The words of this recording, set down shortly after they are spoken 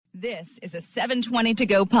This is a 720 To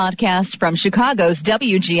Go podcast from Chicago's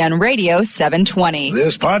WGN Radio 720.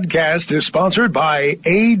 This podcast is sponsored by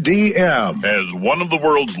ADM. As one of the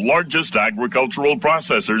world's largest agricultural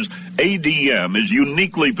processors, ADM is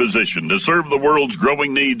uniquely positioned to serve the world's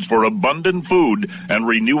growing needs for abundant food and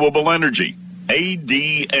renewable energy.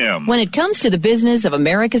 ADM. When it comes to the business of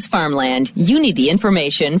America's farmland, you need the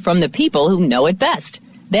information from the people who know it best.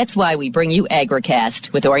 That's why we bring you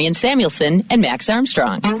AgriCast with Orion Samuelson and Max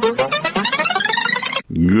Armstrong.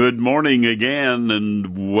 Good morning again,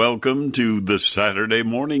 and welcome to the Saturday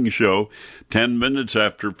morning show. 10 minutes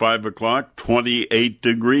after 5 o'clock, 28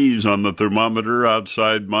 degrees on the thermometer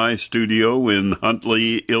outside my studio in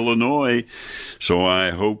Huntley, Illinois. So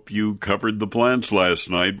I hope you covered the plants last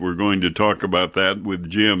night. We're going to talk about that with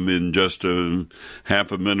Jim in just a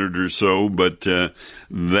half a minute or so, but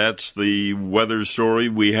that's the weather story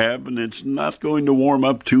we have, and it's not going to warm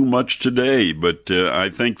up too much today, but I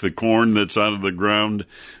think the corn that's out of the ground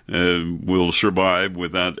will survive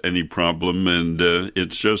without any problem, and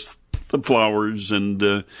it's just the flowers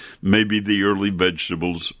and maybe the early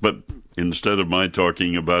vegetables. But instead of my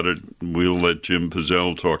talking about it, we'll let Jim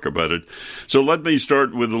Pizzell talk about it. So let me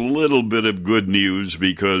start with a little bit of good news,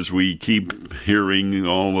 because we keep hearing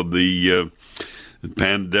all of the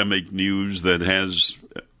pandemic news that has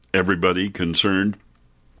everybody concerned.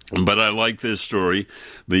 But I like this story.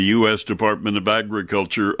 The U.S. Department of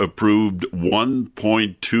Agriculture approved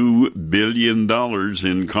 $1.2 billion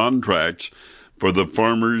in contracts for the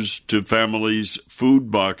Farmers to Families Food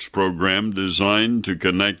Box program, designed to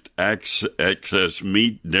connect excess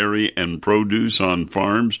meat, dairy, and produce on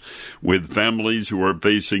farms with families who are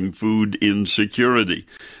facing food insecurity.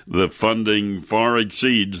 The funding far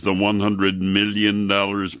exceeds the $100 million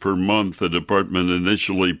per month the department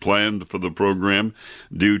initially planned for the program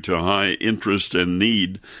due to high interest and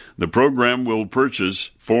need. The program will purchase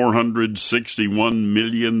 $461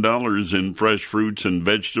 million in fresh fruits and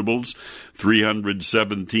vegetables,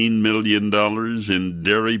 $317 million in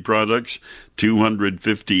dairy products,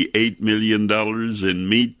 $258 million in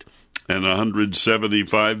meat, and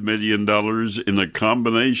 $175 million in a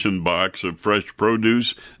combination box of fresh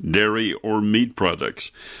produce, dairy, or meat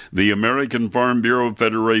products. The American Farm Bureau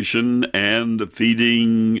Federation and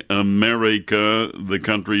Feeding America, the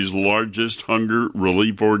country's largest hunger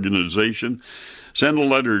relief organization, sent a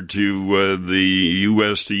letter to the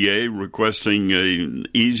USDA requesting an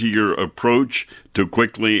easier approach to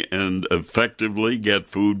quickly and effectively get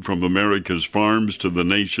food from America's farms to the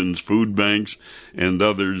nation's food banks and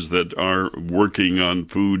others that are working on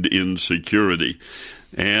food insecurity.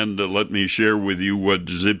 And let me share with you what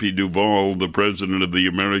Zippy Duvall, the president of the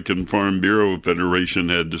American Farm Bureau Federation,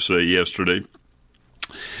 had to say yesterday.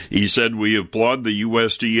 He said, "We applaud the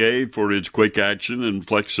USDA for its quick action and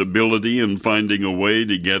flexibility in finding a way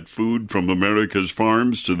to get food from America's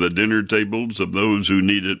farms to the dinner tables of those who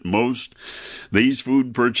need it most. These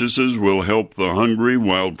food purchases will help the hungry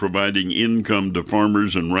while providing income to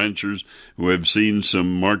farmers and ranchers who have seen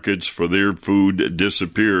some markets for their food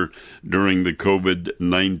disappear during the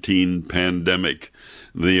COVID-19 pandemic."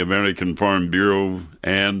 The American Farm Bureau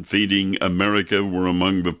and Feeding America were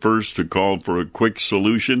among the first to call for a quick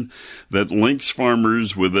solution that links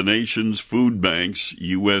farmers with the nation's food banks.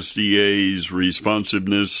 USDA's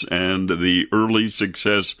responsiveness and the early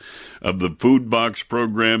success of the food box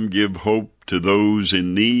program give hope to those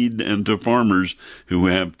in need and to farmers who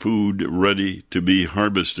have food ready to be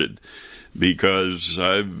harvested. Because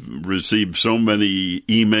I've received so many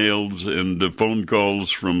emails and phone calls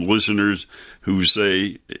from listeners who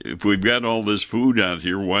say, if we've got all this food out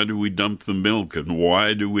here, why do we dump the milk, and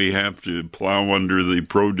why do we have to plow under the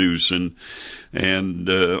produce and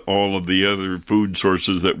all of the other food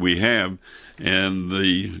sources that we have? And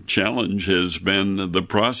the challenge has been the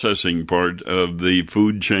processing part of the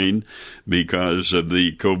food chain because of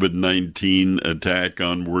the COVID-19 attack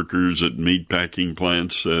on workers at meatpacking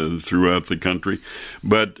plants throughout the country.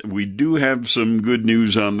 But we do have some good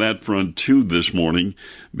news on that front, too, this morning,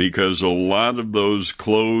 because a lot of those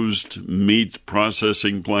closed meat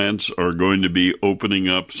processing plants are going to be opening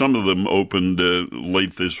up. Some of them opened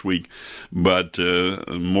late this week, but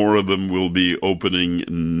more of them will be opening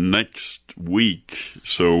next week,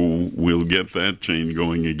 so we'll get that chain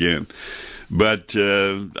going again. But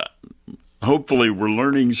hopefully we're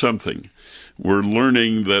learning something. We're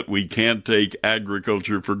learning that we can't take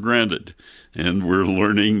agriculture for granted, and we're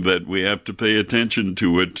learning that we have to pay attention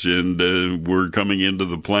to it, and we're coming into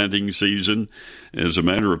the planting season. As a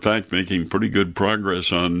matter of fact, making pretty good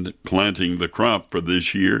progress on planting the crop for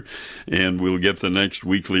this year, and we'll get the next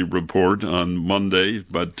weekly report on Monday,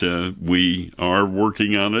 but we are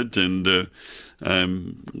working on it, and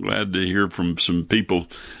I'm glad to hear from some people.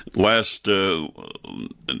 Last night,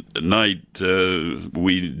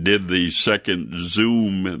 we did the second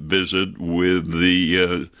Zoom visit with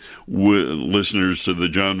the listeners to the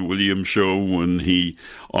John Williams Show when he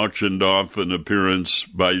auctioned off an appearance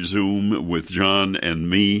by Zoom with John and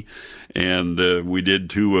me. And we did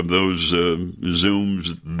two of those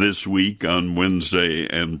Zooms this week on Wednesday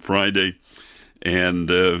and Friday. And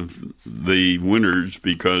the winners,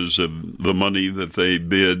 because of the money that they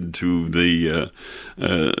bid to the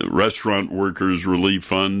Restaurant Workers Relief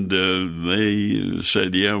Fund, they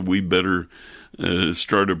said, yeah, we better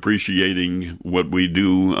start appreciating what we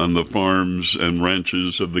do on the farms and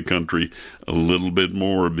ranches of the country a little bit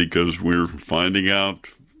more, because we're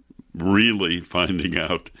really finding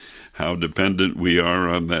out how dependent we are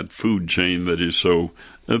on that food chain that is so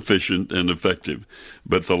efficient and effective.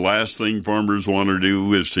 But the last thing farmers want to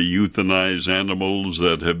do is to euthanize animals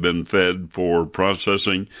that have been fed for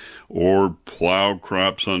processing or plow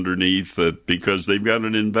crops underneath that, because they've got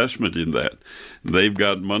an investment in that. They've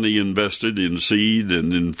got money invested in seed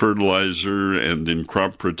and in fertilizer and in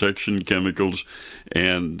crop protection chemicals,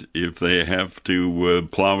 and if they have to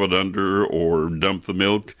plow it under or dump the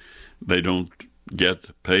milk, they don't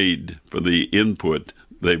get paid for the input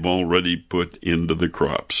they've already put into the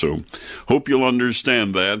crop. So hope you'll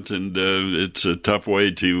understand that, and it's a tough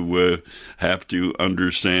way to have to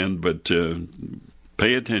understand, but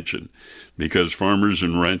pay attention, because farmers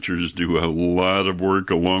and ranchers do a lot of work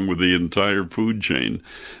along with the entire food chain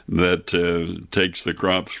that takes the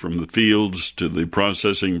crops from the fields to the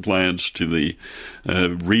processing plants to the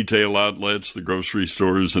retail outlets, the grocery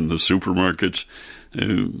stores and the supermarkets.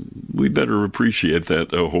 We better appreciate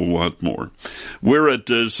that a whole lot more. We're at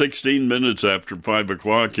 16 minutes after 5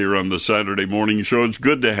 o'clock here on the Saturday Morning Show. It's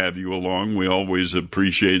good to have you along. We always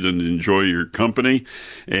appreciate and enjoy your company.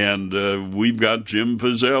 And we've got Jim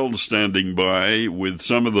Fizzell standing by with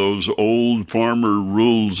some of those old farmer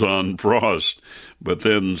rules on frost, but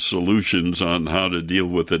then solutions on how to deal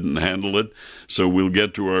with it and handle it. So we'll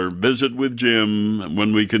get to our visit with Jim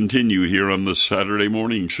when we continue here on the Saturday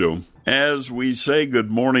Morning Show. As we say good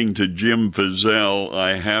morning to Jim Fizzell,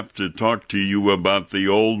 I have to talk to you about the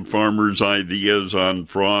old farmers' ideas on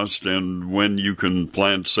frost and when you can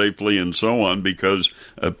plant safely and so on, because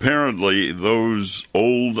apparently those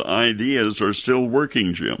old ideas are still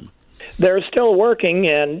working, Jim. They're still working,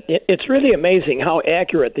 and it's really amazing how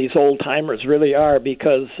accurate these old-timers really are,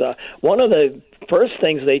 because one of the first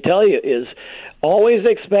things they tell you is always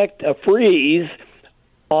expect a freeze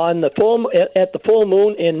on at the full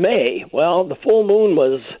moon in May. Well, the full moon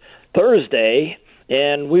was Thursday,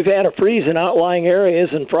 and we've had a freeze in outlying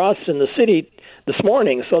areas and frost in the city this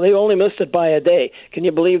morning, so they only missed it by a day. Can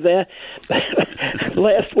you believe that?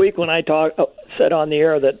 Last week when I said on the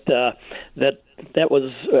air that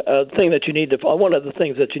was a thing that you need to follow, one of the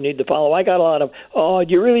things that you need to follow, I got a lot of,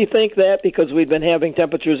 do you really think that? Because we've been having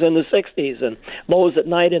temperatures in the 60s and lows at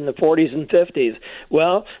night in the 40s and 50s.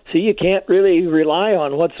 Well, see, you can't really rely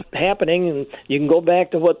on what's happening, and you can go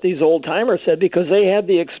back to what these old-timers said because they had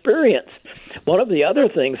the experience. One of the other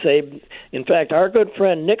things in fact, our good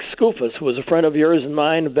friend Nick Skoufis, who was a friend of yours and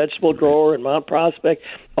mine, a vegetable grower in Mount Prospect,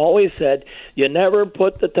 always said, you never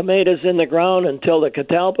put the tomatoes in the ground until the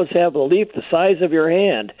catalpas have a leaf the size of your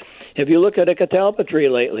hand. If you look at a catalpa tree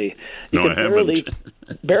lately, you can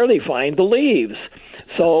barely find the leaves.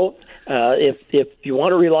 So if you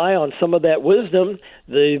want to rely on some of that wisdom,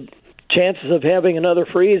 the chances of having another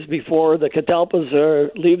freeze before the catalpas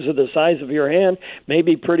or leaves are the size of your hand may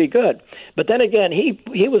be pretty good. But then again,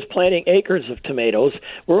 he was planting acres of tomatoes.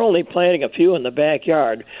 We're only planting a few in the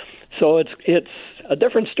backyard. So it's a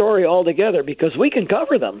different story altogether because we can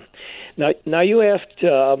cover them. Now you asked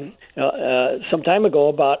some time ago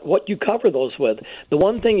about what you cover those with. The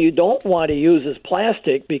one thing you don't want to use is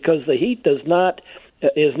plastic because the heat is not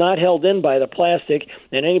held in by the plastic,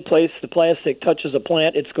 and any place the plastic touches a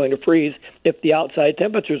plant, it's going to freeze if the outside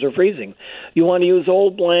temperatures are freezing. You want to use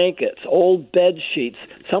old blankets, old bed sheets,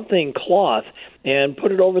 something cloth, and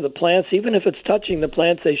put it over the plants. Even if it's touching the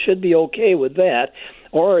plants, they should be okay with that.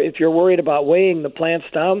 Or if you're worried about weighing the plants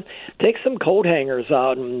down, take some coat hangers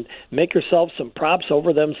out and make yourself some props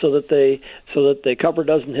over them so that the cover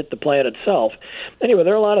doesn't hit the plant itself. Anyway,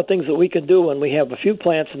 there are a lot of things that we can do when we have a few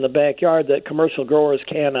plants in the backyard that commercial growers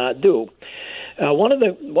cannot do. One of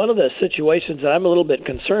the situations that I'm a little bit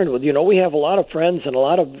concerned with, we have a lot of friends and a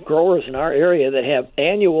lot of growers in our area that have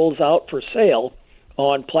annuals out for sale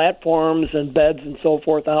on platforms and beds and so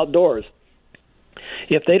forth outdoors.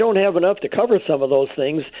 If they don't have enough to cover some of those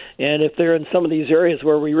things, and if they're in some of these areas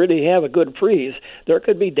where we really have a good freeze, there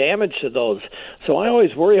could be damage to those. So I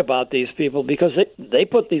always worry about these people because they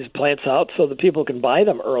put these plants out so that people can buy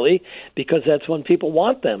them early because that's when people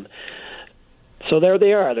want them. So there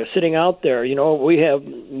they are. They're sitting out there. You know, we have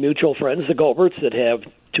mutual friends, the Goberts, that have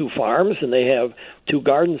 2 farms, and they have 2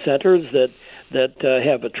 garden centers that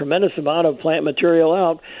have a tremendous amount of plant material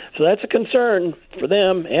out. So that's a concern for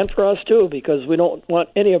them and for us too, because we don't want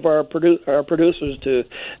any of our producers to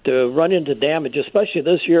run into damage, especially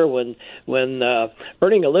this year when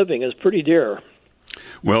earning a living is pretty dear.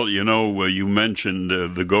 Well, you know, you mentioned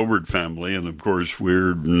the Gobert family, and of course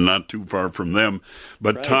we're not too far from them.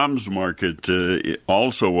 But right. Tom's Market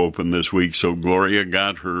also opened this week, so Gloria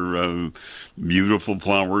got her beautiful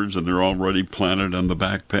flowers, and they're already planted on the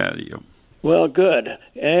back patio. Well, good.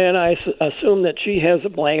 And I assume that she has a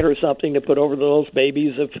blanket or something to put over those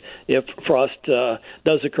babies if frost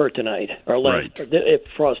does occur tonight, or right. If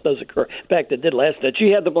frost does occur. In fact, it did last night.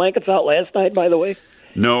 She had the blankets out last night, by the way?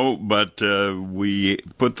 No, but we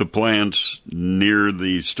put the plants near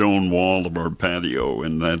the stone wall of our patio,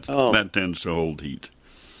 and that tends to hold heat.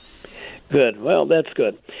 Good. Well, that's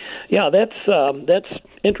good. Yeah, that's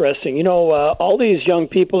interesting. You know, all these young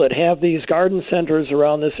people that have these garden centers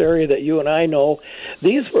around this area that you and I know,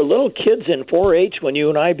 these were little kids in 4-H when you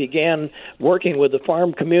and I began working with the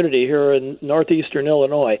farm community here in northeastern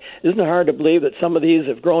Illinois. Isn't it hard to believe that some of these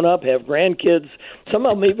have grown up, have grandkids, some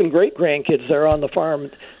of them even great-grandkids there on the farm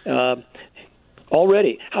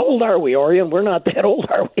already? How old are we, Orion? We're not that old,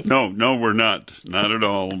 are we? No, we're not. Not at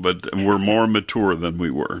all, but we're more mature than we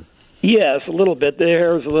were. Yes, a little bit. The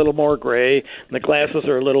hair is a little more gray, and the glasses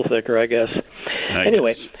are a little thicker, I guess.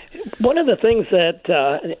 Anyway, one of the things that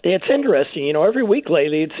it's interesting, you know, every week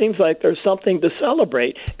lately it seems like there's something to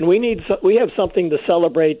celebrate, and we have something to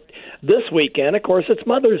celebrate this weekend. Of course, it's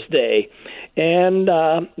Mother's Day. And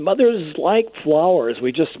mothers like flowers.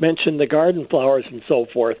 We just mentioned the garden flowers and so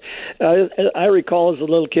forth. I recall as a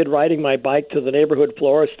little kid riding my bike to the neighborhood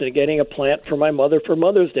florist and getting a plant for my mother for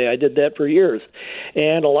Mother's Day. I did that for years.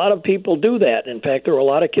 And a lot of people do that. In fact, there were a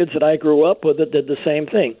lot of kids that I grew up with that did the same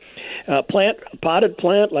thing. Potted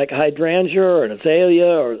plant like a hydrangea or an azalea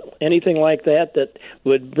or anything like that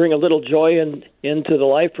would bring a little joy into the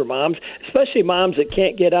life for moms, especially moms that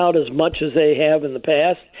can't get out as much as they have in the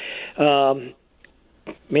past.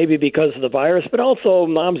 Maybe because of the virus, but also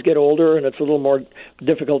moms get older and it's a little more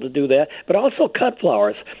difficult to do that. But also cut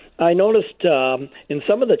flowers. I noticed in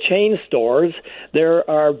some of the chain stores there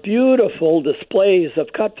are beautiful displays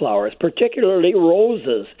of cut flowers, particularly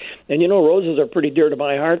roses. And you know, roses are pretty dear to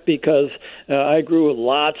my heart because I grew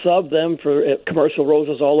lots of them for commercial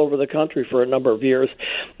roses all over the country for a number of years.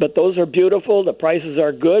 But those are beautiful. The prices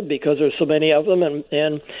are good because there's so many of them,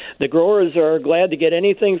 and the growers are glad to get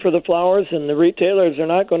anything for the flowers, and the retailers are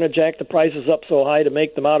not going to jack the prices up so high to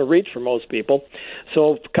make them out of reach for most people.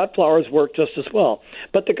 So cut flowers work just as well.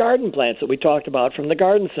 But the garden plants that we talked about from the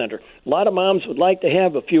garden center, a lot of moms would like to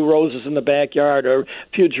have a few roses in the backyard or a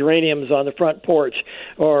few geraniums on the front porch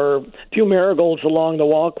or a few marigolds along the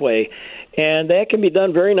walkway. And that can be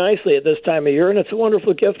done very nicely at this time of year, and it's a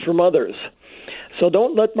wonderful gift for mothers. So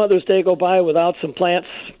don't let Mother's Day go by without some plants,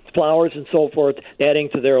 flowers, and so forth adding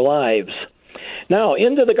to their lives. Now,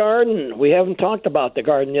 into the garden. We haven't talked about the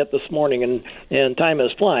garden yet this morning, and time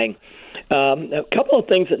is flying. A couple of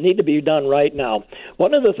things that need to be done right now.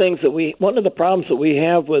 One of the problems that we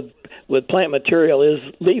have with plant material is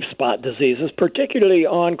leaf spot diseases, particularly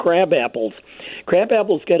on crab apples. Crab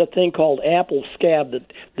apples get a thing called apple scab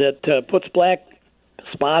that puts black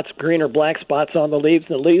spots, green or black spots on the leaves,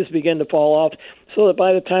 and the leaves begin to fall off, so that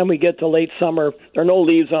by the time we get to late summer, there are no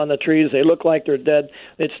leaves on the trees. They look like they're dead.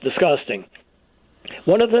 It's disgusting.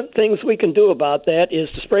 One of the things we can do about that is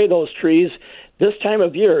to spray those trees this time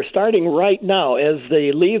of year, starting right now as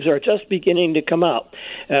the leaves are just beginning to come out.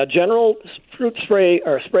 General fruit spray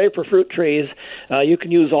or spray for fruit trees, you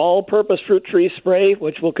can use all-purpose fruit tree spray,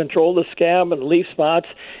 which will control the scab and leaf spots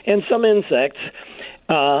and some insects.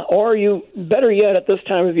 Or you, better yet, at this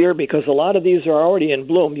time of year, because a lot of these are already in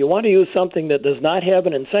bloom, you want to use something that does not have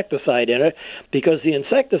an insecticide in it, because the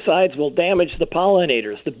insecticides will damage the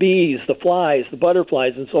pollinators, the bees, the flies, the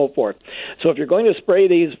butterflies, and so forth. So if you're going to spray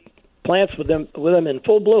these plants with them in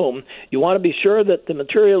full bloom, you want to be sure that the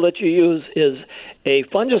material that you use is a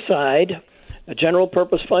fungicide, a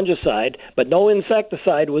general-purpose fungicide, but no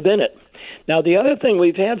insecticide within it. Now, the other thing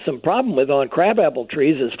we've had some problem with on crabapple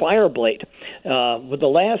trees is fire blight. With the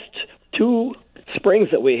last 2 springs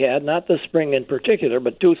that we had, not this spring in particular,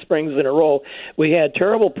 but 2 springs in a row, we had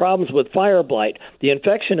terrible problems with fire blight. The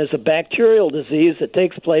infection is a bacterial disease that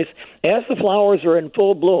takes place as the flowers are in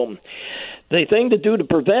full bloom. The thing to do to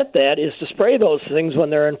prevent that is to spray those things when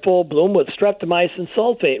they're in full bloom with streptomycin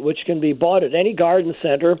sulfate, which can be bought at any garden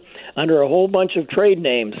center under a whole bunch of trade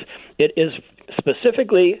names. It is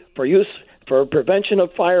specifically for use for prevention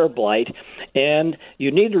of fire blight, and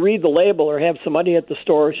you need to read the label or have somebody at the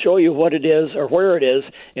store show you what it is or where it is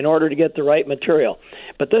in order to get the right material.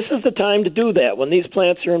 But this is the time to do that when these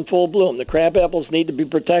plants are in full bloom. The crabapples need to be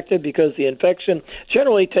protected because the infection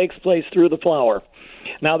generally takes place through the flower.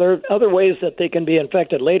 Now, there are other ways that they can be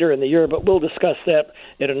infected later in the year, but we'll discuss that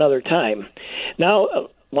at another time. Now,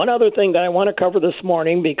 one other thing that I want to cover this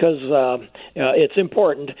morning because it's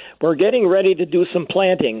important, we're getting ready to do some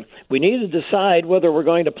planting. We need to decide whether we're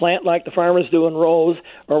going to plant like the farmers do in rows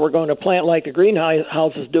or we're going to plant like the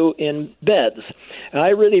greenhouses do in beds. And I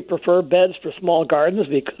really prefer beds for small gardens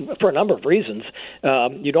for a number of reasons.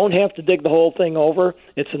 You don't have to dig the whole thing over.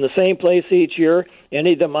 It's in the same place each year.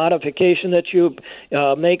 Any of the modification that you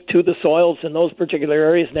make to the soils in those particular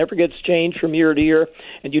areas never gets changed from year to year,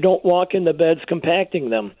 and you don't walk in the beds compacting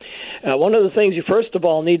them. One of the things you first of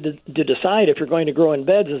all need to decide if you're going to grow in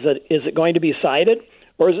beds is it going to be sided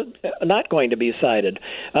or is it not going to be sided?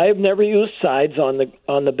 I have never used sides on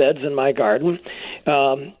the beds in my garden,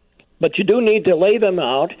 but you do need to lay them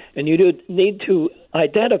out, and you do need to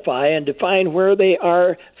identify and define where they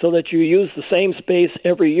are so that you use the same space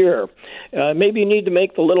every year. Maybe you need to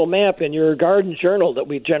make the little map in your garden journal that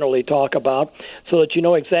we generally talk about so that you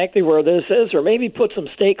know exactly where this is, or maybe put some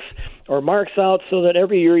stakes or marks out so that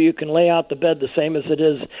every year you can lay out the bed the same as it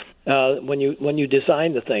is when you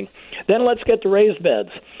design the thing. Then let's get to raised beds.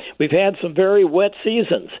 We've had some very wet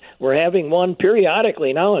seasons. We're having one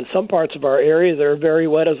periodically now in some parts of our area that are very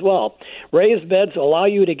wet as well. Raised beds allow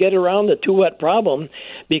you to get around the too wet problem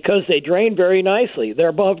because they drain very nicely. They're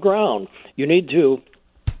above ground. You need to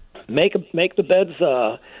make the beds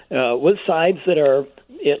with sides that are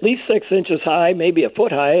at least 6 inches high, maybe a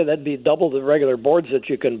foot high. That'd be double the regular boards that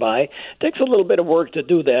you can buy. It takes a little bit of work to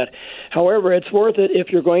do that. However, it's worth it if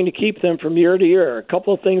you're going to keep them from year to year. A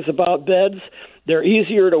couple of things about beds. They're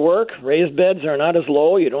easier to work. Raised beds are not as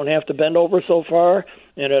low. You don't have to bend over so far.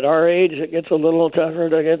 And at our age, it gets a little tougher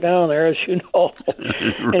to get down there, as you know.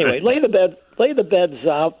 Right. Anyway, lay the beds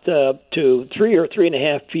out to 3 or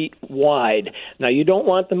 3.5 feet wide. Now, you don't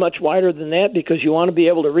want them much wider than that because you want to be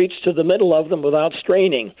able to reach to the middle of them without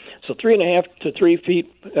straining. So 3 to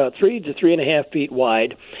 3.5 feet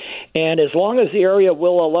wide. And as long as the area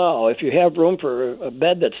will allow, if you have room for a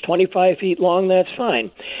bed that's 25 feet long, that's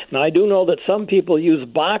fine. Now, I do know that some people use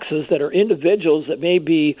boxes that are individuals that may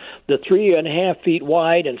be the 3.5 feet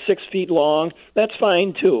wide and 6 feet long. That's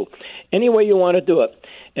fine, too. Any way you want to do it.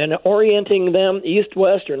 And orienting them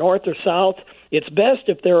east-west or north or south, it's best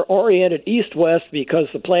if they're oriented east-west because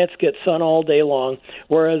the plants get sun all day long,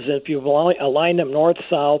 whereas if you align them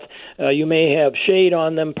north-south, you may have shade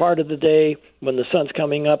on them part of the day when the sun's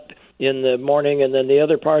coming up in the morning, and then the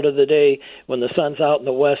other part of the day when the sun's out in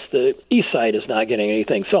the west, the east side is not getting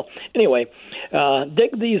anything. So anyway,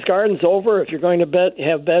 dig these gardens over. If you're going to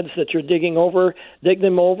have beds that you're digging over, dig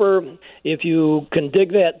them over. If you can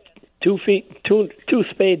dig that 2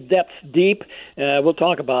 spade depths deep. We'll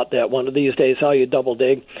talk about that one of these days, how you double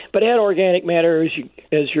dig. But add organic matter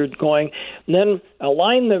as you're going. And then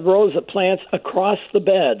align the rows of plants across the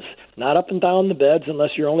beds, not up and down the beds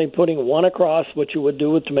unless you're only putting one across, what you would do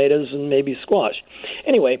with tomatoes and maybe squash.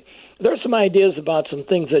 Anyway, there's some ideas about some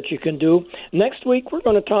things that you can do. Next week, we're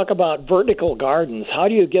going to talk about vertical gardens. How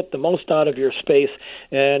do you get the most out of your space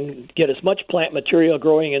and get as much plant material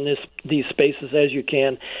growing in these spaces as you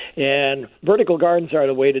can? And vertical gardens are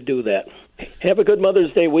the way to do that. Have a good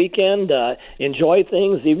Mother's Day weekend. Enjoy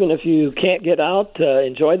things, even if you can't get out.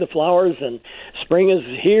 Enjoy the flowers, and spring is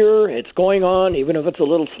here. It's going on, even if it's a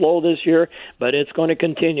little slow this year, but it's going to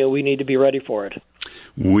continue. We need to be ready for it.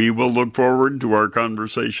 We will look forward to our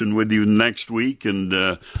conversation with you next week,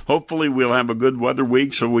 and hopefully we'll have a good weather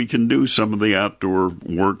week so we can do some of the outdoor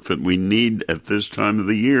work that we need at this time of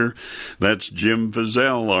the year. That's Jim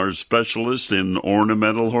Fizzell, our specialist in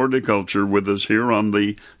ornamental horticulture, with us here on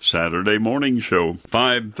the Saturday Morning Show.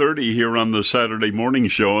 5:30 here on the Saturday Morning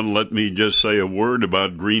Show, and let me just say a word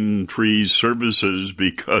about Green Trees Services,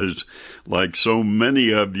 because like so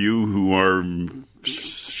many of you who are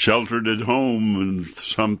sheltered at home and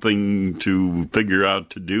something to figure out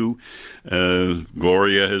to do.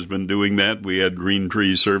 Gloria has been doing that. We had Green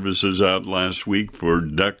Tree Services out last week for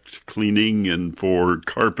duct cleaning and for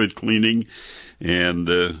carpet cleaning,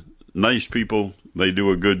 and nice people They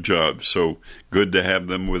do a good job. So good to have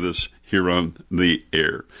them with us here on the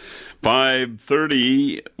air.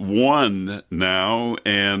 5:31 now,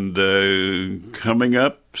 and coming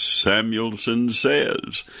up, Samuelson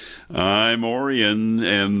Says. I'm Orion,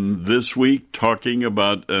 and this week talking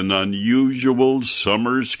about an unusual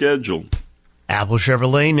summer schedule. Apple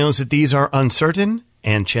Chevrolet knows that these are uncertain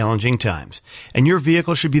and challenging times, and your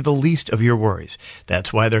vehicle should be the least of your worries.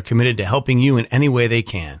 That's why they're committed to helping you in any way they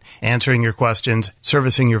can, answering your questions,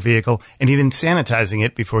 servicing your vehicle, and even sanitizing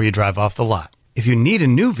it before you drive off the lot. If you need a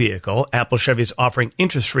new vehicle, Apple Chevy is offering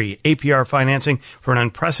interest-free APR financing for an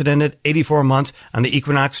unprecedented 84 months on the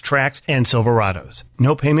Equinox, Trax, and Silverados.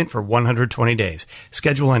 No payment for 120 days.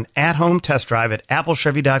 Schedule an at-home test drive at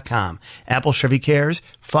applechevy.com. Apple Chevy cares.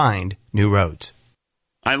 Find new roads.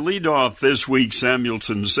 I lead off this week,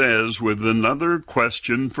 Samuelson Says, with another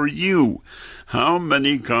question for you. How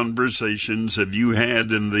many conversations have you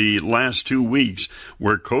had in the last 2 weeks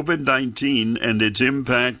where COVID-19 and its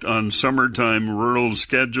impact on summertime rural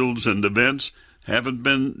schedules and events haven't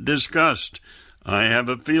been discussed? I have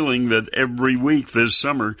a feeling that every week this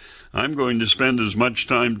summer, I'm going to spend as much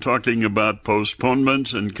time talking about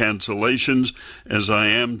postponements and cancellations as I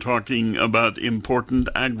am talking about important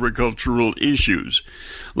agricultural issues.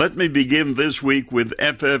 Let me begin this week with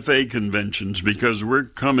FFA conventions, because we're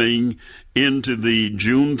coming into the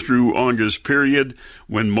June through August period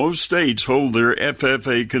when most states hold their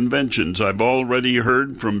FFA conventions. I've already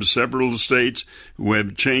heard from several states who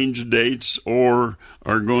have changed dates or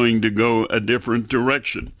are going to go a different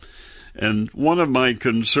direction. And one of my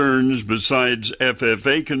concerns besides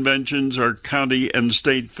FFA conventions are county and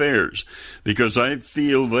state fairs, because I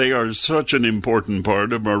feel they are such an important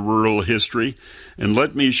part of our rural history. And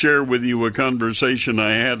let me share with you a conversation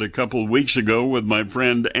I had a couple weeks ago with my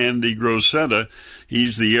friend Andy Grosetta.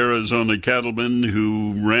 He's the Arizona cattleman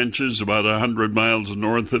who ranches about 100 miles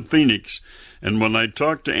north of Phoenix. And when I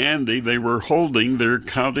talked to Andy, they were holding their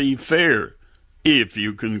county fair, if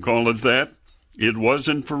you can call it that. It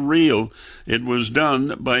wasn't for real. It was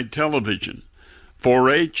done by television.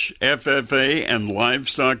 4-H, FFA, and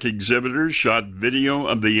livestock exhibitors shot video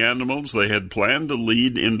of the animals they had planned to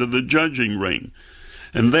lead into the judging ring.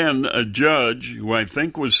 And then a judge, who I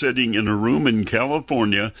think was sitting in a room in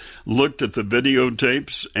California, looked at the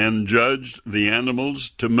videotapes and judged the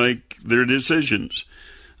animals to make their decisions.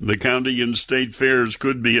 The county and state fairs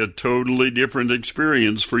could be a totally different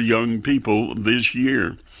experience for young people this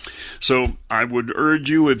year. So I would urge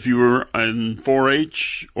you, if you're in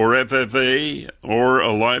 4-H or FFA or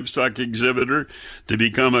a livestock exhibitor, to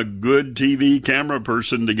become a good TV camera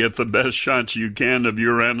person to get the best shots you can of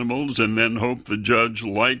your animals, and then hope the judge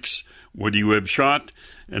likes what you have shot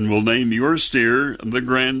and will name your steer the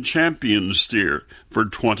Grand Champion steer for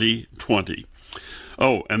 2020.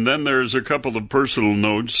 Oh, and then there's a couple of personal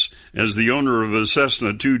notes. As the owner of a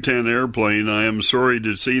Cessna 210 airplane, I am sorry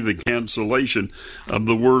to see the cancellation of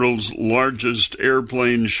the world's largest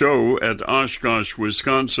airplane show at Oshkosh,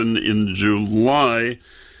 Wisconsin in July.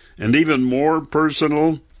 And even more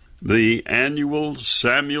personal, the annual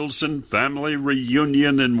Samuelson Family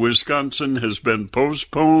Reunion in Wisconsin has been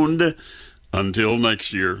postponed until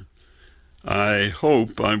next year. I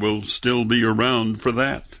hope I will still be around for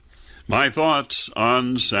that. My thoughts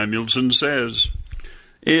on Samuelson Says.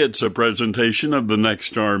 It's a presentation of the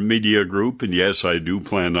Nexstar Media Group, and yes, I do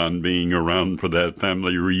plan on being around for that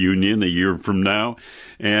family reunion a year from now,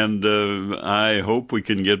 and I hope we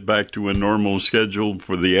can get back to a normal schedule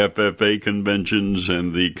for the FFA conventions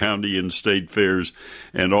and the county and state fairs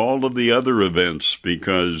and all of the other events,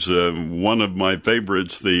 because one of my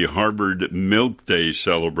favorites, the Harvard Milk Day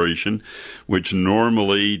celebration, which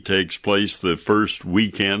normally takes place the first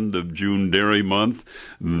weekend of June Dairy Month,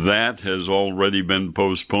 that has already been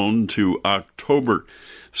postponed to October.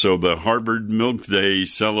 So the Harvard Milk Day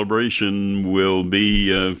celebration will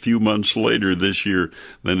be a few months later this year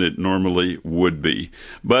than it normally would be.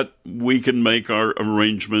 But we can make our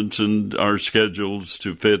arrangements and our schedules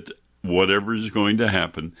to fit whatever is going to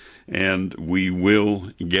happen, and we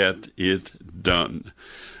will get it done.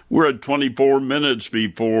 We're at 24 minutes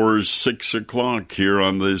before 6 o'clock here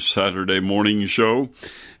on this Saturday morning show,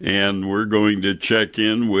 and we're going to check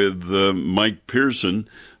in with Mike Pearson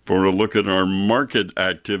for a look at our market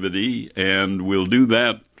activity, and we'll do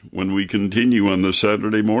that when we continue on the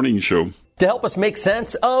Saturday morning show. To help us make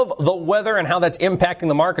sense of the weather and how that's impacting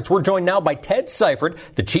the markets, we're joined now by Ted Seifert,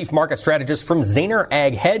 the chief market strategist from Zaner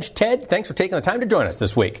Ag Hedge. Ted, thanks for taking the time to join us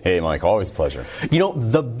this week. Hey, Mike, always a pleasure. You know,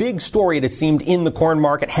 the big story, it has seemed, in the corn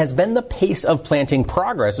market has been the pace of planting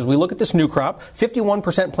progress. As we look at this new crop,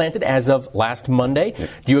 51% planted as of last Monday. Yep.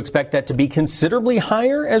 Do you expect that to be considerably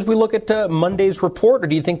higher as we look at Monday's report, or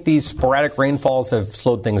do you think these sporadic rainfalls have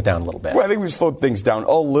slowed things down a little bit? Well, I think we've slowed things down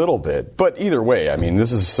a little bit, but either way, I mean,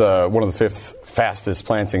 this is one of the fifth fastest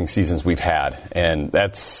planting seasons we've had, and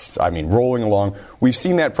that's, rolling along. We've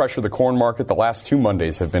seen that pressure the corn market. The last 2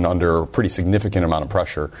 Mondays have been under a pretty significant amount of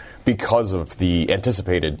pressure because of the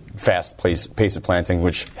anticipated fast pace of planting,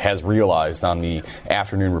 which has realized on the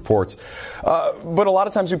afternoon reports. But a lot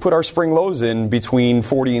of times we put our spring lows in between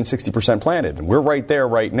 40 and 60% planted, and we're right there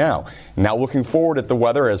right now. Now looking forward at the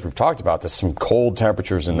weather, as we've talked about, there's some cold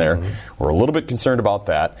temperatures in there. Mm-hmm. We're a little bit concerned about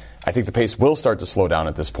that. I think the pace will start to slow down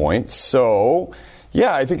at this point. So,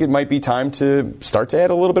 yeah, I think it might be time to start to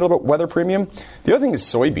add a little bit of a weather premium. The other thing is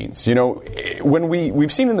soybeans. You know, when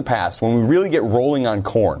we've seen in the past, when we really get rolling on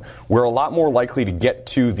corn, we're a lot more likely to get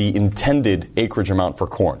to the intended acreage amount for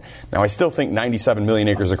corn. Now, I still think 97 million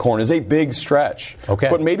acres of corn is a big stretch. Okay.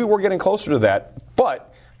 But maybe we're getting closer to that.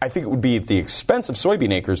 But I think it would be at the expense of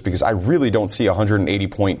soybean acres, because I really don't see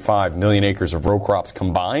 180.5 million acres of row crops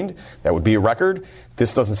combined. That would be a record.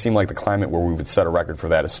 This doesn't seem like the climate where we would set a record for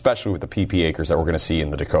that, especially with the PP acres that we're going to see in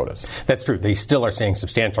the Dakotas. That's true. They still are seeing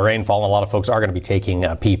substantial rainfall, and a lot of folks are going to be taking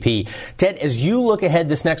PP. Ted, as you look ahead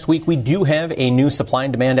this next week, we do have a new supply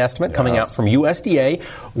and demand estimate coming out from USDA.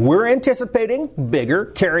 We're anticipating bigger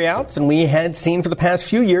carryouts than we had seen for the past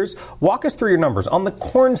few years. Walk us through your numbers. On the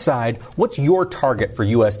corn side, what's your target for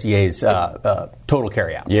USDA's total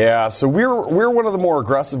carryout? Yeah, so we're one of the more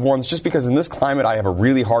aggressive ones, just because in this climate I have a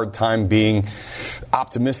really hard time being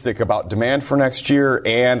optimistic about demand for next year,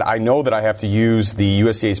 and I know that I have to use the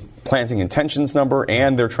USDA's planting intentions number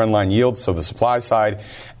and their trendline yields, so the supply side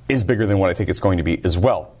is bigger than what I think it's going to be as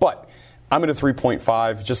well. But I'm at a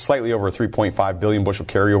 3.5, just slightly over a 3.5 billion bushel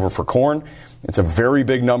carryover for corn. It's a very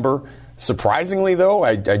big number. Surprisingly, though,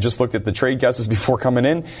 I just looked at the trade guesses before coming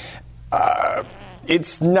in.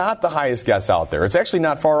 It's not the highest guess out there. It's actually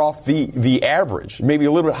not far off the average, maybe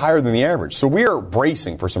a little bit higher than the average. So we are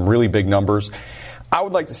bracing for some really big numbers. I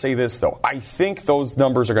would like to say this, though. I think those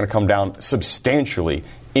numbers are going to come down substantially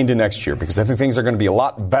into next year, because I think things are going to be a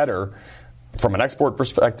lot better from an export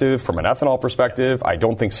perspective, from an ethanol perspective. I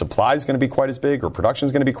don't think supply is going to be quite as big, or production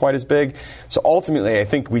is going to be quite as big. So ultimately, I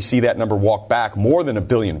think we see that number walk back more than 1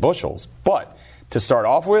 billion bushels. But to start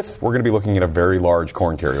off with, we're going to be looking at a very large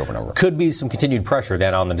corn carryover number. Could be some continued pressure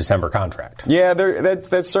then on the December contract. Yeah,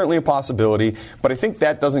 that's certainly a possibility, but I think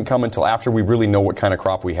that doesn't come until after we really know what kind of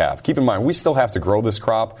crop we have. Keep in mind, we still have to grow this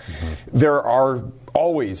crop. Mm-hmm. There are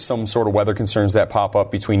always some sort of weather concerns that pop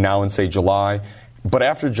up between now and, say, July. But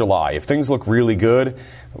after July, if things look really good,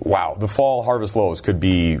 wow, the fall harvest lows could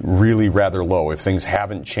be really rather low if things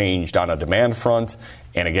haven't changed on a demand front.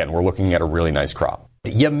 And again, we're looking at a really nice crop.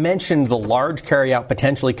 You mentioned the large carryout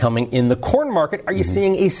potentially coming in the corn market. Are you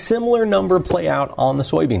seeing a similar number play out on the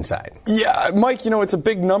soybean side? Yeah, Mike, it's a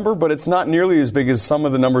big number, but it's not nearly as big as some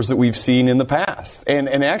of the numbers that we've seen in the past. And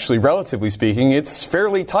actually, relatively speaking, it's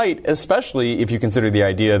fairly tight, especially if you consider the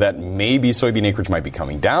idea that maybe soybean acreage might be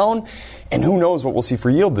coming down. And who knows what we'll see for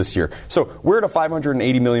yield this year. So we're at a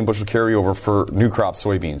 580 million bushel carryover for new crop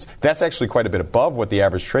soybeans. That's actually quite a bit above what the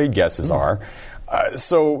average trade guesses are.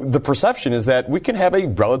 So the perception is that we can have a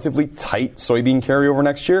relatively tight soybean carryover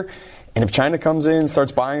next year. And if China comes in,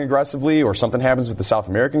 starts buying aggressively, or something happens with the South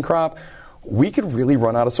American crop, we could really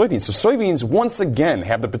run out of soybeans. So soybeans, once again,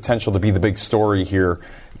 have the potential to be the big story here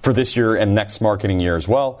for this year and next marketing year as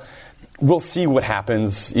well. We'll see what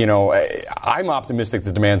happens. I'm optimistic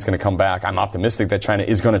the demand's going to come back. I'm optimistic that China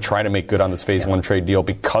is going to try to make good on this phase one trade deal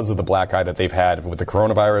because of the black eye that they've had with the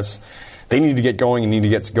coronavirus. They need to get going and need to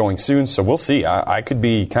get going soon, so we'll see. I could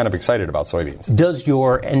be kind of excited about soybeans. Does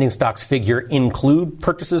your ending stocks figure include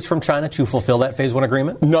purchases from China to fulfill that phase one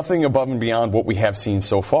agreement? Nothing above and beyond what we have seen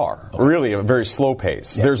so far. Okay. Really, a very slow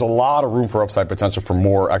pace. Yeah. There's a lot of room for upside potential for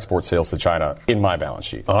more export sales to China in my balance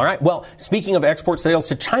sheet. All right. Well, speaking of export sales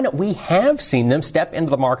to China, we have seen them step into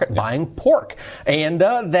the market buying pork. And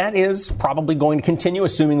that is probably going to continue,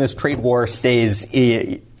 assuming this trade war stays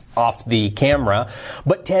off the camera.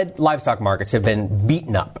 But, Ted, livestock markets have been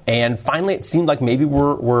beaten up. And finally, it seemed like maybe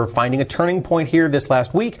we're finding a turning point here this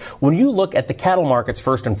last week. When you look at the cattle markets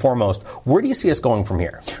first and foremost, where do you see us going from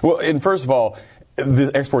here? Well, and first of all,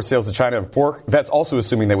 the export sales to China of pork, that's also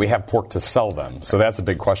assuming that we have pork to sell them. So that's a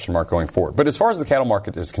big question mark going forward. But as far as the cattle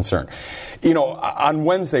market is concerned, on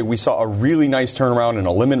Wednesday we saw a really nice turnaround and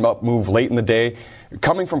a limit up move late in the day,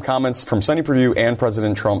 coming from comments from Sonny Perdue and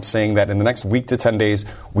President Trump saying that in the next week to 10 days,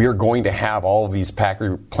 we are going to have all of these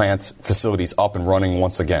packer plants facilities up and running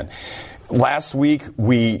once again. Last week,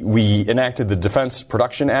 we enacted the Defense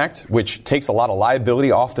Production Act, which takes a lot of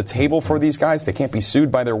liability off the table for these guys. They can't be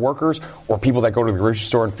sued by their workers or people that go to the grocery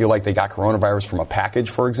store and feel like they got coronavirus from a package,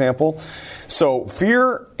 for example. So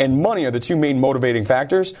fear and money are the two main motivating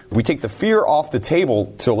factors. We take the fear off the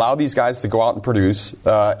table to allow these guys to go out and produce,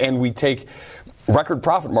 and we take record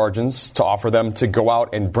profit margins to offer them to go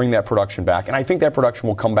out and bring that production back. And I think that production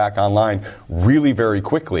will come back online really very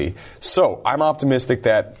quickly. So I'm optimistic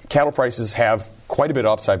that cattle prices have quite a bit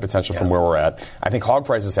of upside potential from where we're at. I think hog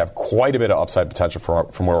prices have quite a bit of upside potential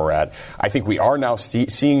from where we're at. I think we are now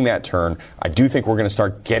seeing that turn. I do think we're going to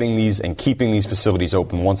start getting these and keeping these facilities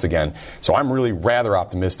open once again. So I'm really rather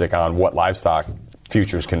optimistic on what livestock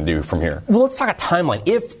futures can do from here. Well, let's talk a timeline.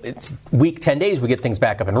 If it's week 10 days, we get things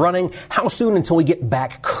back up and running, how soon until we get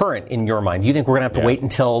back current in your mind? Do you think we're going to have to wait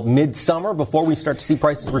until midsummer before we start to see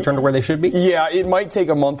prices return to where they should be? Yeah, it might take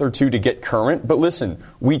a month or two to get current, but listen,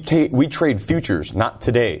 we trade futures, not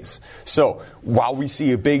today's. So while we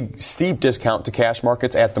see a big, steep discount to cash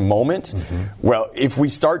markets at the moment, well, if we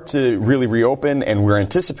start to really reopen and we're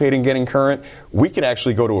anticipating getting current, we could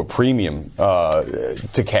actually go to a premium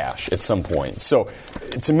to cash at some point. So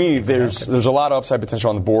to me, there's a lot of upside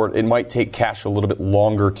potential on the board. It might take cash a little bit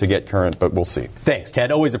longer to get current, but we'll see. Thanks,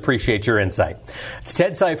 Ted. Always appreciate your insight. It's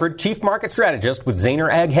Ted Seifert, Chief Market Strategist with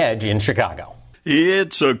Zaner Ag Hedge in Chicago.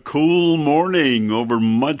 It's a cool morning over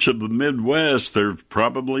much of the Midwest. There's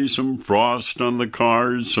probably some frost on the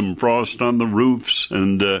cars, some frost on the roofs,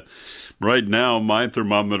 and right now my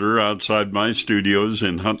thermometer outside my studios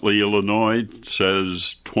in Huntley, Illinois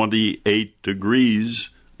says 28 degrees.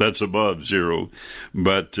 That's above zero.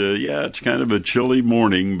 But, it's kind of a chilly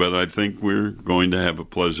morning, but I think we're going to have a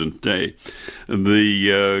pleasant day.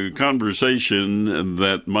 The conversation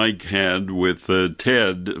that Mike had with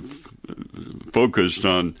Ted focused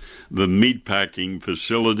on the meatpacking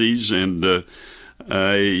facilities, and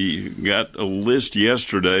I got a list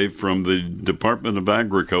yesterday from the Department of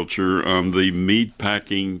Agriculture on the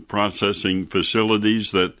meatpacking processing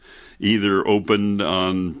facilities that either opened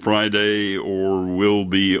on Friday or will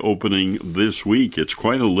be opening this week. It's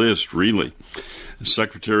quite a list, really.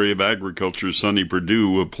 Secretary of Agriculture Sonny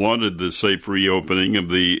Perdue applauded the safe reopening of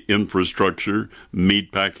the infrastructure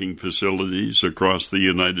meatpacking facilities across the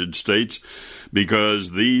United States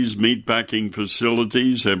because these meatpacking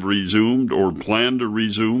facilities have resumed or plan to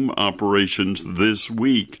resume operations this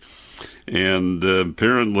week. And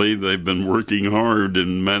apparently they've been working hard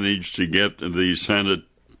and managed to get the sanitation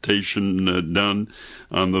done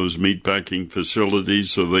on those meatpacking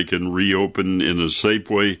facilities so they can reopen in a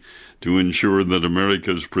safe way to ensure that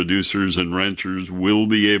America's producers and ranchers will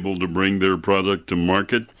be able to bring their product to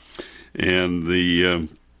market. And the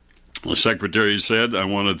Secretary said, I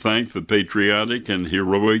want to thank the patriotic and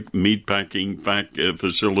heroic meatpacking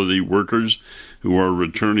facility workers who are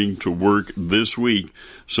returning to work this week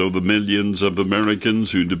so the millions of Americans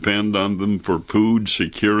who depend on them for food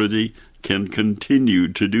security can continue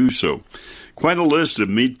to do so. Quite a list of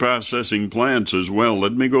meat processing plants as well.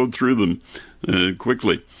 Let me go through them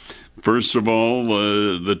quickly. First of all,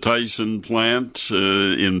 the Tyson plant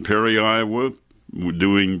in Perry, Iowa,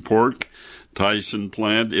 doing pork. Tyson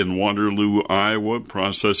plant in Waterloo, Iowa,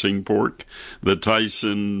 processing pork. The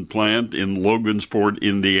Tyson plant in Logansport,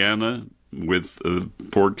 Indiana, with a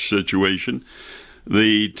pork situation.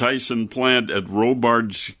 The Tyson plant at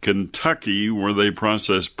Robards, Kentucky, where they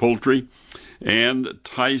process poultry. And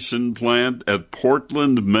Tyson plant at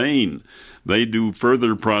Portland, Maine. They do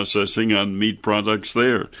further processing on meat products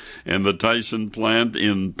there. And the Tyson plant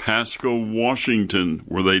in Pasco, Washington,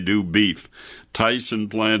 where they do beef. Tyson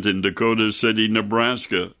plant in Dakota City,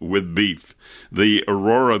 Nebraska, with beef. The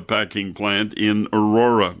Aurora packing plant in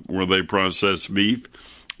Aurora, where they process beef.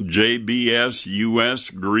 JBS US,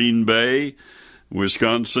 Green Bay,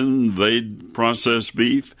 Wisconsin, they process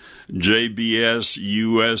beef. JBS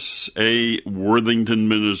USA, Worthington,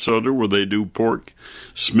 Minnesota, where they do pork.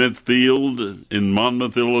 Smithfield in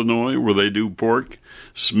Monmouth, Illinois, where they do pork.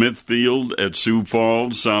 Smithfield at Sioux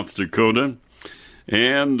Falls, South Dakota.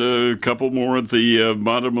 And a couple more at the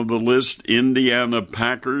bottom of the list. Indiana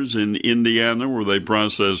Packers in Indiana, where they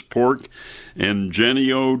process pork. And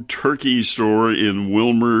Jennie-O Turkey Store in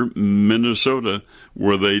Wilmer, Minnesota,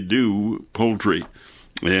 where they do poultry.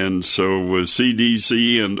 And so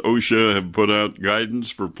CDC and OSHA have put out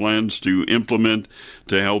guidance for plants to implement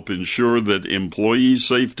to help ensure that employee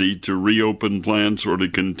safety to reopen plants or to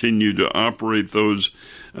continue to operate those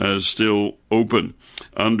still open.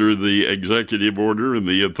 Under the executive order and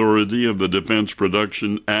the authority of the Defense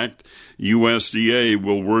Production Act, USDA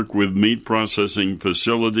will work with meat processing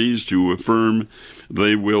facilities to affirm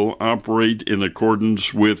they will operate in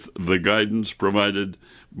accordance with the guidance provided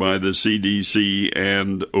by the CDC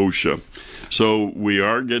and OSHA. So we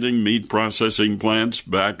are getting meat processing plants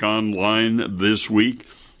back online this week.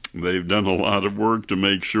 They've done a lot of work to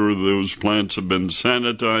make sure those plants have been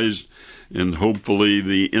sanitized, and hopefully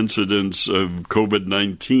the incidence of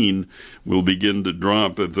COVID-19 will begin to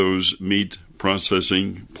drop at those meat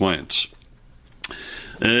processing plants.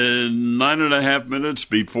 9.5 minutes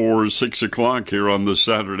before 6 o'clock here on the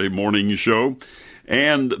Saturday morning show.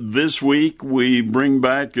 And this week we bring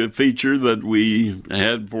back a feature that we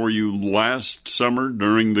had for you last summer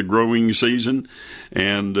during the growing season.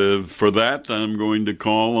 And for that, I'm going to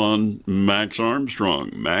call on Max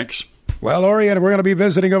Armstrong. Max? Well, Orion, we're going to be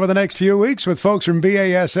visiting over the next few weeks with folks from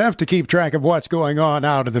BASF to keep track of what's going on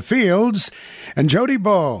out in the fields. And Jody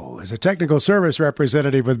Bowe is a technical service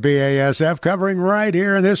representative with BASF covering right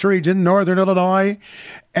here in this region, northern Illinois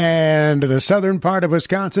and the southern part of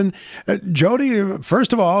Wisconsin. Jody,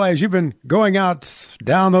 first of all, as you've been going out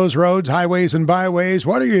down those roads, highways and byways,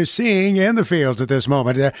 what are you seeing in the fields at this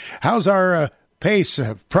moment? How's our pace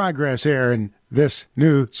of progress here in this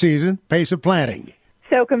new season, pace of planting?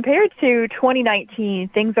 So compared to 2019,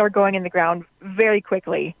 things are going in the ground very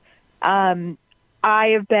quickly. I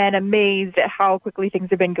have been amazed at how quickly things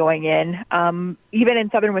have been going in. Even in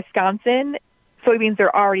southern Wisconsin, soybeans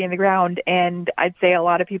are already in the ground, and I'd say a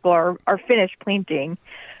lot of people are finished planting.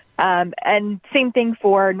 And same thing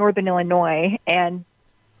for northern Illinois. And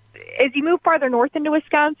as you move farther north into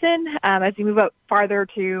Wisconsin, as you move up farther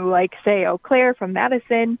to, like, say, Eau Claire from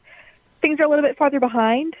Madison, things are a little bit farther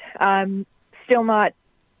behind. Still not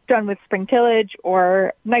done with spring tillage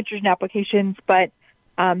or nitrogen applications, but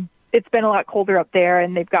it's been a lot colder up there,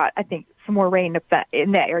 and they've got, I think, some more rain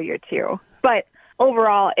in that area too. But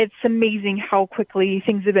overall, it's amazing how quickly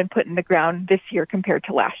things have been put in the ground this year compared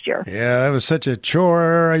to last year. Yeah, that was such a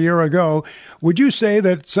chore a year ago. Would you say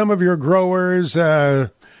that some of your growers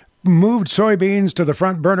moved soybeans to the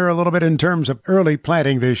front burner a little bit in terms of early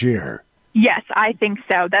planting this year? Yes, I think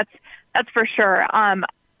so. That's for sure.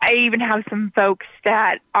 I even have some folks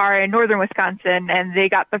that are in northern Wisconsin, and they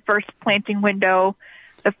got the first planting window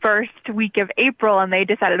the first week of April, and they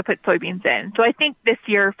decided to put soybeans in. So I think this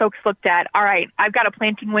year folks looked at, all right, I've got a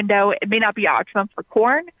planting window. It may not be optimum for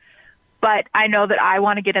corn, but I know that I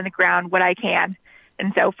want to get in the ground what I can.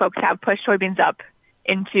 And so folks have pushed soybeans up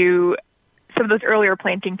into some of those earlier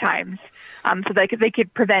planting times so that they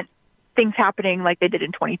could prevent things happening like they did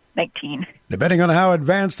in 2019. Depending on how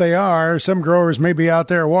advanced they are, some growers may be out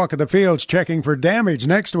there walking the fields checking for damage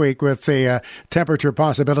next week with the temperature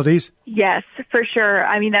possibilities. Yes, for sure.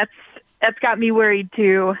 I mean, that's got me worried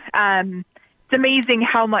too. It's amazing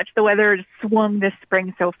how much the weather has swung this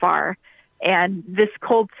spring so far. And this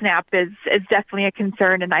cold snap is definitely a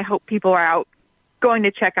concern, and I hope people are out going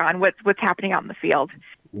to check on what's happening out in the field.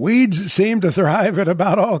 Weeds seem to thrive in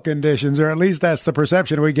about all conditions, or at least that's the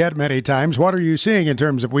perception we get many times. What are you seeing in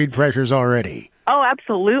terms of weed pressures already? Oh,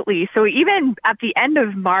 absolutely. So even at the end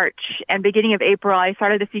of March and beginning of April, I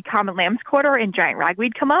started to see common lamb's quarter and giant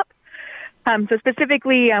ragweed come up. So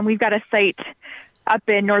specifically, we've got a site up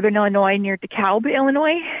in northern Illinois near DeKalb,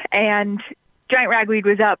 Illinois, and giant ragweed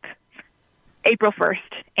was up April 1st.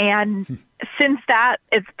 And since that,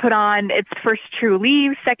 it's put on its first true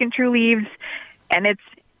leaves, second true leaves, and it's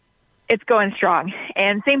going strong.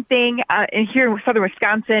 And same thing here in southern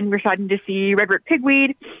Wisconsin, we're starting to see red root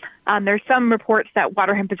pigweed. There's some reports that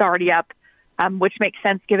water hemp is already up, which makes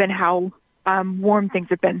sense given how warm things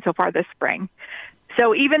have been so far this spring.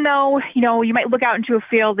 So even though, you might look out into a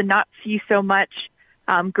field and not see so much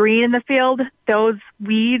green in the field, those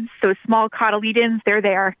weeds, those small cotyledons, they're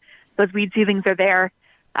there. Those weed seedlings are there,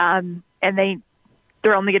 and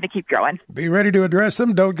they're only going to keep growing. Be ready to address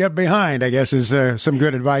them. Don't get behind, I guess, is some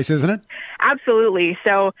good advice, isn't it? Absolutely.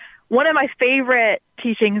 So one of my favorite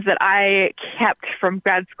teachings that I kept from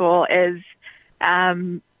grad school is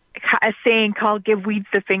a saying called "give weeds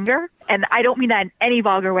the finger." And I don't mean that in any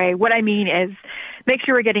vulgar way. What I mean is make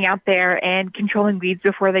sure we're getting out there and controlling weeds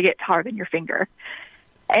before they get taller than your finger.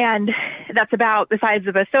 And that's about the size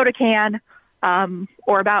of a soda can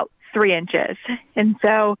or about 3 inches. And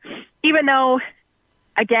so even though,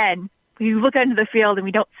 again, we look into the field and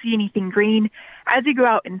we don't see anything green, as you go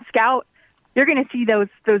out and scout, you're going to see those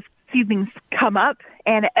seedlings come up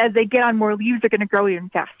And as they get on more leaves, they're going to grow even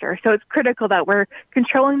faster. So it's critical that we're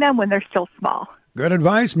controlling them when they're still small. Good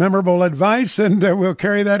advice, memorable advice, and we'll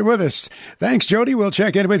carry that with us. Thanks, Jody. We'll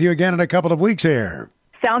check in with you again in a couple of weeks here.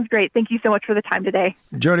 Sounds great. Thank you so much for the time today.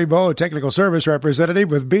 Jody Bowe, Technical Service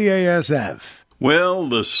Representative with BASF. Well,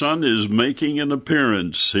 the sun is making an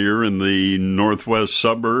appearance here in the northwest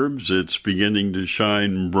suburbs. It's beginning to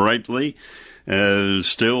shine brightly.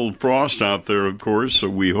 Still frost out there, of course, so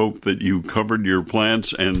we hope that you covered your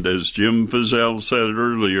plants. And as Jim Fizzell said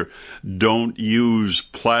earlier, don't use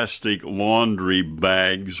plastic laundry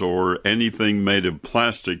bags or anything made of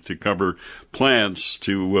plastic to cover plants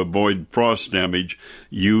to avoid frost damage.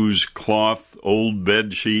 Use cloth, old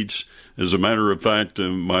bed sheets. As a matter of fact,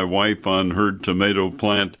 my wife on her tomato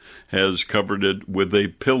plant has covered it with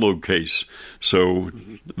a pillowcase. So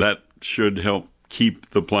that should help keep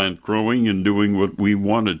the plant growing and doing what we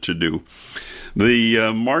want it to do.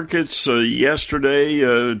 The markets yesterday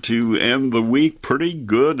to end the week pretty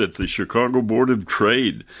good at the Chicago Board of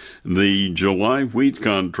Trade. The July wheat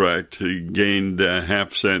contract gained a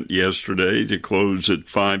half cent yesterday to close at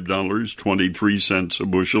 $5.23 a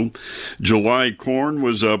bushel. July corn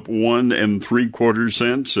was up 1 3/4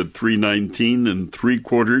 cents at $3.19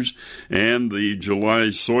 3/4, and the July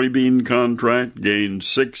soybean contract gained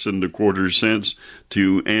 6 1/4 cents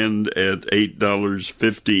to end at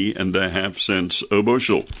 $8.50 1/2 a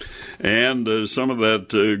bushel. And some of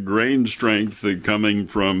that grain strength coming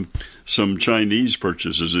from some Chinese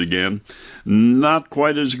purchases again. Not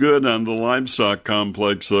quite as good on the livestock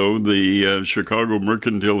complex, though. The Chicago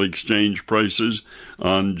Mercantile Exchange prices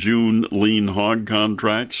on June lean hog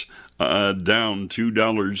contracts down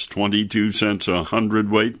 $2.22 a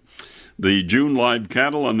hundredweight. The June live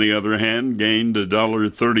cattle, on the other hand, gained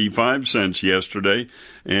 $1.35 yesterday,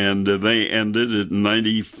 and they ended at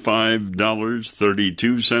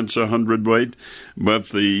 $95.32 a hundredweight. But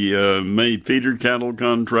the May feeder cattle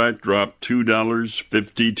contract dropped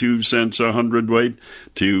 $2.52 a hundredweight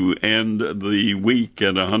to end the week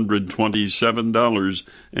at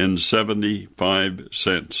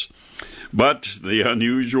 $127.75. But the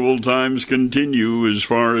unusual times continue as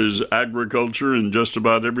far as agriculture and just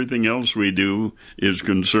about everything else we do is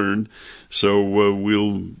concerned. So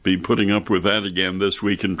we'll be putting up with that again this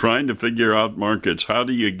week and trying to figure out markets. How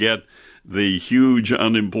do you get the huge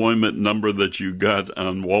unemployment number that you got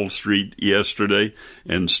on Wall Street yesterday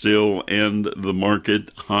and still end the market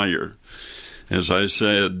higher? As I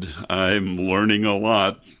said, I'm learning a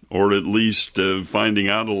lot, or at least finding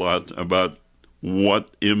out a lot about what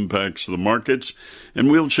impacts the markets, and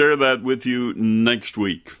we'll share that with you next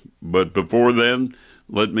week. But before then,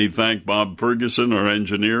 let me thank Bob Ferguson, our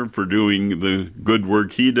engineer, for doing the good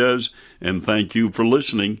work he does, and thank you for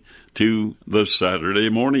listening to the Saturday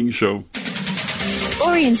Morning Show.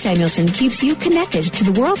 Orion Samuelson keeps you connected to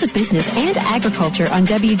the world of business and agriculture on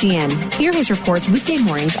WGN. Hear his reports weekday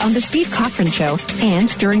mornings on The Steve Cochran Show and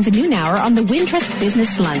during the noon hour on the Wintrust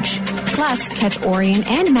Business Lunch. Plus, catch Orion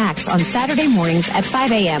and Max on Saturday mornings at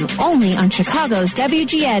 5 a.m. only on Chicago's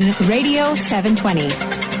WGN Radio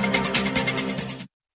 720.